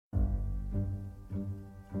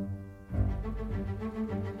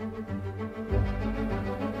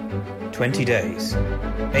20 days.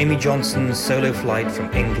 Amy Johnson's solo flight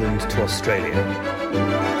from England to Australia.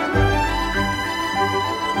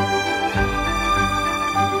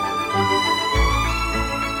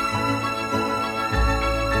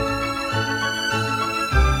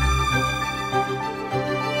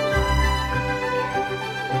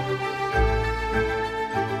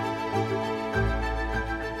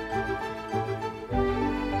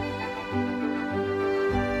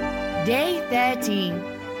 Day 13,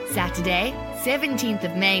 Saturday, 17th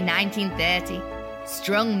of May 1930.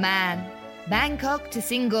 Strong man, Bangkok to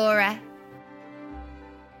Singora.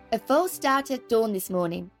 A false start at dawn this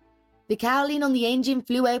morning. The cowling on the engine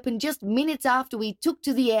flew open just minutes after we took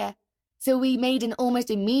to the air, so we made an almost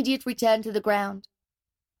immediate return to the ground.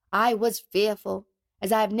 I was fearful,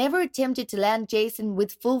 as I have never attempted to land Jason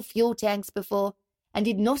with full fuel tanks before, and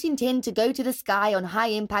did not intend to go to the sky on high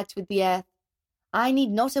impact with the earth. I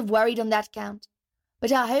need not have worried on that count,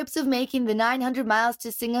 but our hopes of making the 900 miles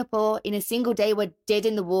to Singapore in a single day were dead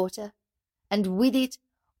in the water, and with it,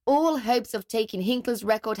 all hopes of taking Hinkler's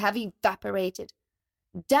record have evaporated.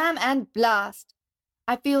 Damn and blast!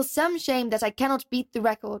 I feel some shame that I cannot beat the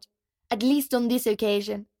record, at least on this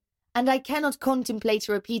occasion, and I cannot contemplate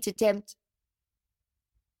a repeat attempt.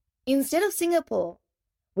 Instead of Singapore,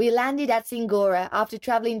 we landed at Singora after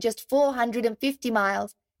travelling just 450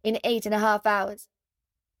 miles in 8.5 hours.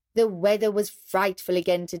 The weather was frightful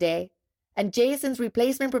again today, and Jason's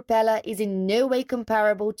replacement propeller is in no way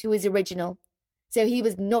comparable to his original, so he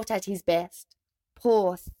was not at his best.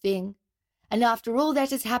 Poor thing. And after all that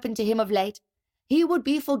has happened to him of late, he would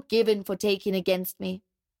be forgiven for taking against me.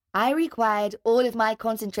 I required all of my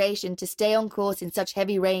concentration to stay on course in such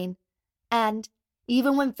heavy rain, and,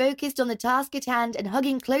 even when focused on the task at hand and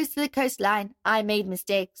hugging close to the coastline, I made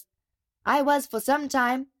mistakes. I was, for some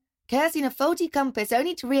time, cursing a faulty compass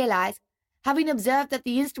only to realize, having observed that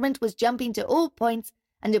the instrument was jumping to all points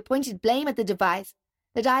and appointed blame at the device,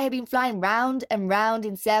 that I had been flying round and round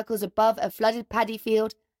in circles above a flooded paddy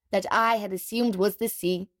field that I had assumed was the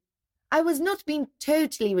sea. I was not being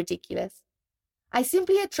totally ridiculous. I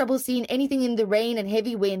simply had trouble seeing anything in the rain and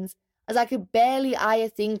heavy winds, as I could barely eye a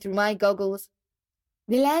thing through my goggles.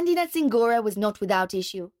 The landing at Singora was not without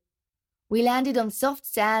issue. We landed on soft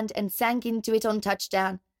sand and sank into it on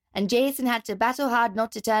touchdown, and Jason had to battle hard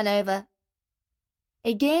not to turn over.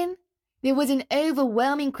 Again, there was an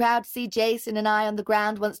overwhelming crowd to see Jason and I on the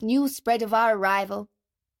ground once news spread of our arrival.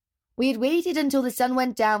 We had waited until the sun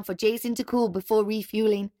went down for Jason to cool before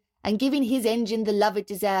refueling and giving his engine the love it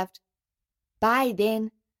deserved. By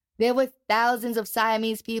then, there were thousands of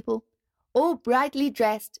Siamese people, all brightly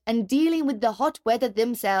dressed and dealing with the hot weather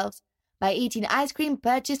themselves, by eating ice cream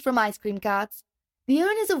purchased from ice cream carts, the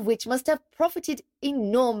owners of which must have profited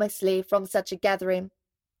enormously from such a gathering.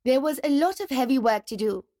 There was a lot of heavy work to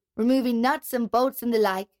do, removing nuts and bolts and the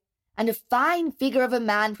like, and a fine figure of a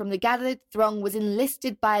man from the gathered throng was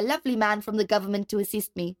enlisted by a lovely man from the government to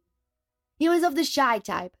assist me. He was of the shy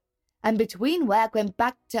type, and between work went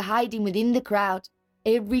back to hiding within the crowd.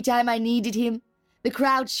 Every time I needed him, the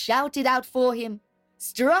crowd shouted out for him,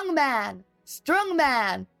 "Strong man! Strong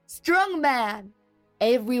man! Strong man!"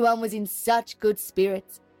 Everyone was in such good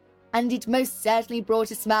spirits, and it most certainly brought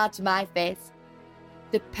a smile to my face.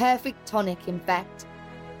 The perfect tonic, in fact.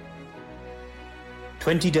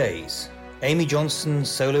 20 days. Amy Johnson's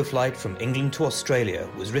solo flight from England to Australia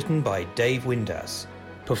was written by Dave Windass,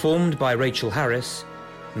 performed by Rachel Harris,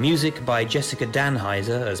 music by Jessica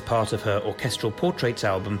Danheiser as part of her Orchestral Portraits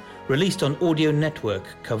album released on Audio Network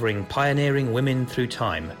covering pioneering women through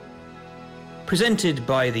time. Presented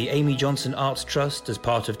by the Amy Johnson Arts Trust as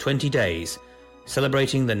part of 20 Days,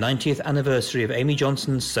 celebrating the 90th anniversary of Amy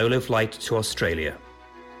Johnson's solo flight to Australia.